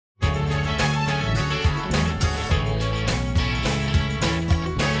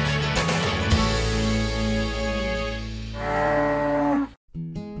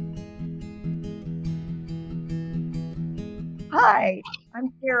Hi,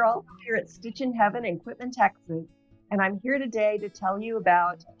 I'm Carol here at Stitchin in Quitman, Texas, and I'm here today to tell you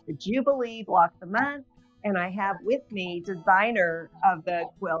about the Jubilee Block of the Month, and I have with me designer of the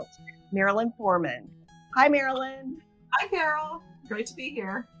quilt, Marilyn Foreman. Hi, Marilyn. Hi, Carol. Great to be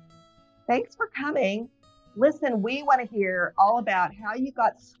here. Thanks for coming. Listen, we want to hear all about how you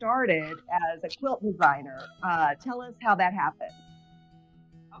got started as a quilt designer. Tell us how that happened.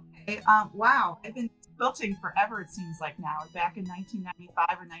 Okay. Wow. I've been quilting forever, it seems like now. Back in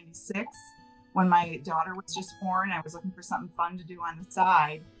 1995 or 96, when my daughter was just born, I was looking for something fun to do on the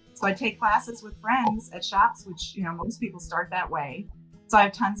side. So I'd take classes with friends at shops, which, most people start that way. So I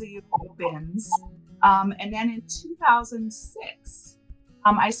have tons of usable bins. And then in 2006,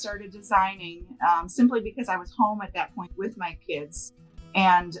 I started designing simply because I was home at that point with my kids.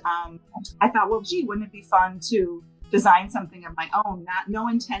 And I thought, well, gee, wouldn't it be fun to design something of my own? No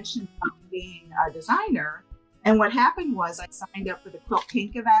intention of being a designer. And what happened was I signed up for the Quilt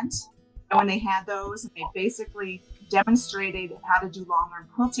Pink event. And when they had those, they basically demonstrated how to do long arm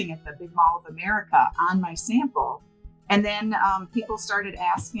quilting at the Big Mall of America on my sample. And then people started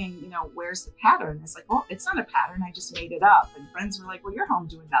asking, where's the pattern? It's like, well, it's not a pattern. I just made it up. And friends were like, well, you're home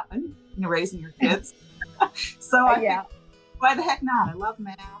doing nothing, raising your kids. So I Yeah. figured, why the heck not? I love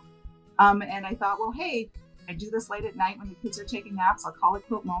math. And I thought, well, hey, I do this late at night when the kids are taking naps. I'll call it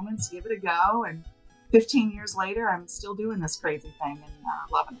Quilt Moments, give it a go. And 15 years later, I'm still doing this crazy thing and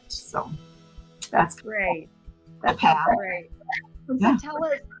loving it. So That's great. That's path. great. So Yeah. tell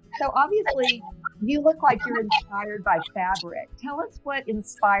us, so obviously you look like you're inspired by fabric. Tell us what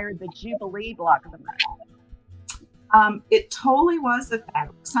inspired the Jubilee Block of the Month. It totally was the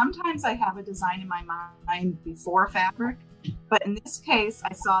fabric. Sometimes I have a design in my mind before fabric, but in this case,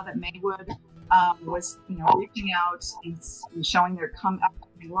 I saw that Maywood was, reaching out and showing their come up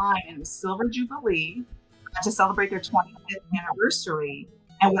line, and it was Silver Jubilee to celebrate their 25th anniversary.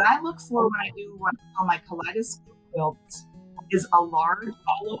 And what I look for when I do what I call my kaleidoscope quilts is a large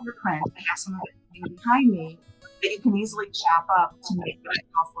all-over print. I have some of it behind me that you can easily chop up to make what I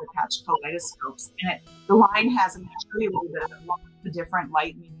call four-patch kaleidoscopes. And the line has a material that a lot of the different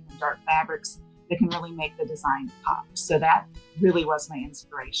light, medium, and dark fabrics that can really make the design pop. So that really was my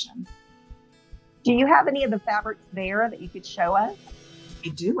inspiration. Do you have any of the fabrics there that you could show us? I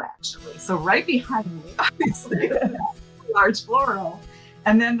do, actually. So right behind me, obviously, is a large floral.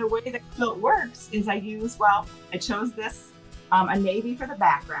 And then the way the quilt works is I chose this, a navy for the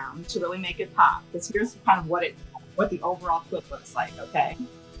background to really make it pop. Because here's kind of what the overall quilt looks like, okay?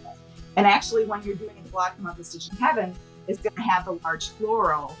 And actually, when you're doing the block of the Stitch in Heaven, it's going to have the large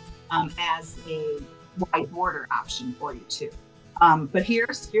floral as a wide border option for you too. But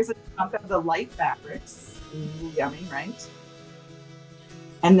here's a chunk of the light fabrics. Ooh, yummy, right?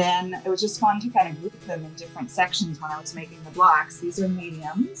 And then it was just fun to kind of group them in different sections when I was making the blocks. These are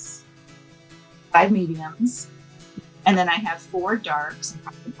mediums, 5 mediums. And then I have 4 darks. I'm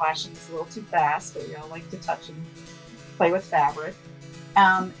probably flashing this a little too fast, but we all like to touch and play with fabric.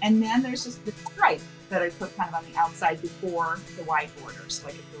 And then there's just the stripe that I put kind of on the outside before the wide border. So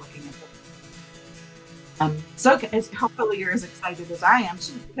like if you're looking at the so hopefully you're as excited as I am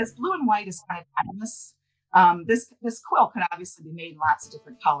too, because blue and white is kind of timeless. This quilt could obviously be made in lots of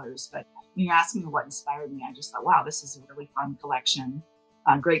different colors, but when you're asking me what inspired me, I just thought, wow, this is a really fun collection.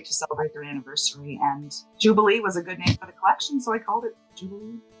 Great to celebrate their anniversary. And Jubilee was a good name for the collection, so I called it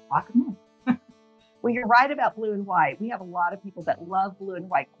Jubilee Block of the Month. Well, you're right about blue and white. We have a lot of people that love blue and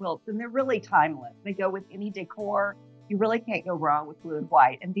white quilts, and they're really timeless. They go with any decor. You really can't go wrong with blue and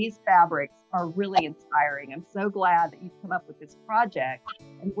white. And these fabrics are really inspiring. I'm so glad that you've come up with this project.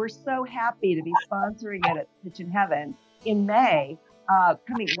 And we're so happy to be sponsoring it at Stitch in Heaven in May,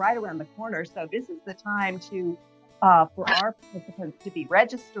 coming right around the corner. So this is the time to for our participants to be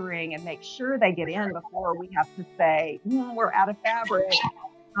registering and make sure they get in before we have to say, we're out of fabric.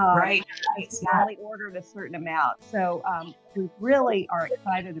 Right. We only ordered a certain amount. So we really are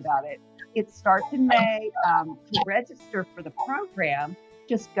excited about it. It starts in May. To register for the program,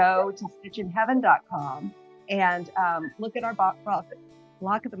 just go to stitchinheaven.com and look at our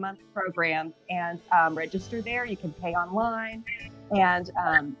Block of the Month program and register there. You can pay online. And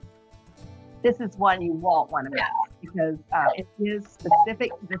this is one you won't want to miss because it is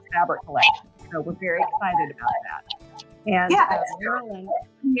specific to this fabric collection. So we're very excited about that. And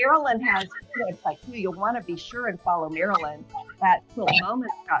Marilyn has a website too. You'll want to be sure and follow Marilyn at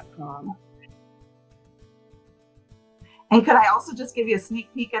quiltmoments.com. And could I also just give you a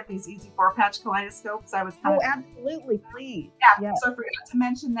sneak peek at these easy 4-patch kaleidoscopes? Absolutely, please. Yeah, yes. So I forgot to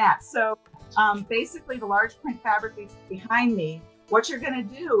mention that. So basically the large print fabric behind me, what you're going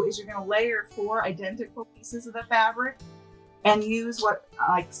to do is you're going to layer 4 identical pieces of the fabric and use what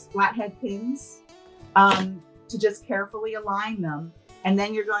like flathead pins to just carefully align them. And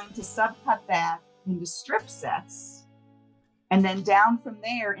then you're going to subcut that into strip sets, and then down from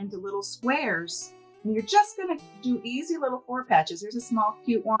there into little squares. And you're just going to do easy little 4 patches. Here's a small,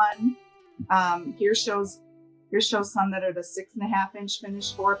 cute one. Here shows some that are the 6.5-inch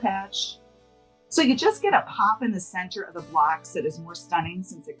finished 4 patch. So you just get a pop in the center of the blocks that is more stunning,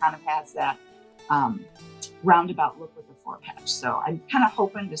 since it kind of has that roundabout look with the 4 patch. So I'm kind of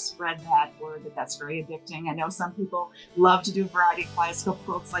hoping to spread that word that that's very addicting. I know some people love to do variety kaleidoscope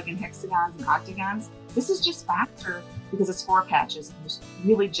quilts like in hexagons and octagons. This is just faster because it's 4 patches and it's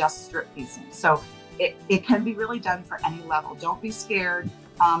really just strip piecing. So it can be really done for any level. Don't be scared.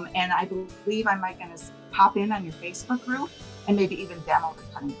 And I believe I might gonna pop in on your Facebook group and maybe even demo the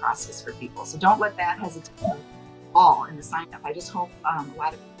cutting process for people. So don't let that hesitate at all in the sign up. I just hope a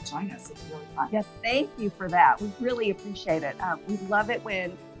lot of people join us. It's really fun. Yes, thank you for that. We really appreciate it. We love it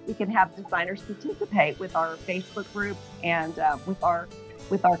when we can have designers participate with our Facebook groups and with our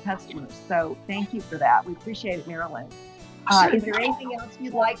customers. So thank you for that. We appreciate it, Marilyn. Is there anything else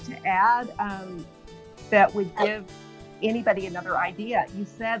you'd like to add that would give anybody another idea? You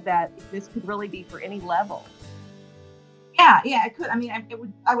said that this could really be for any level. Yeah, it could. I mean,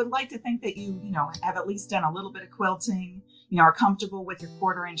 I would like to think that you have at least done a little bit of quilting, are comfortable with your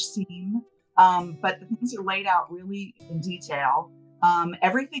 1/4-inch seam. But the things are laid out really in detail.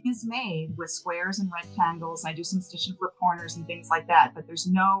 Everything is made with squares and rectangles. I do some stitch and flip corners and things like that, but there's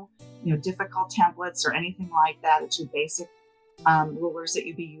no, difficult templates or anything like that. It's your basic rulers that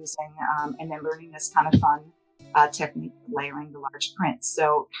you'd be using, and then learning this kind of fun technique of layering the large prints.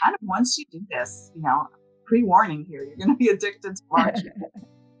 So kind of once you do this, pre-warning here, you're going to be addicted to large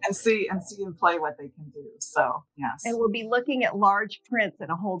and see and play what they can do. So yes. And we'll be looking at large prints in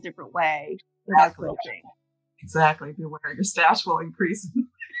a whole different way. Exactly. Beware, your stash will increase.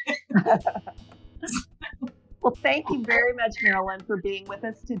 Well, thank you very much, Marilyn, for being with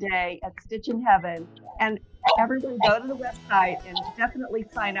us today at Stitch in Heaven. And everyone go to the website and definitely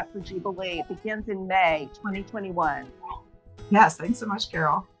sign up for Jubilee. It begins in May 2021. Yes, thanks so much,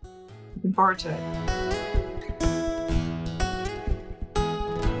 Carol. Looking forward to it.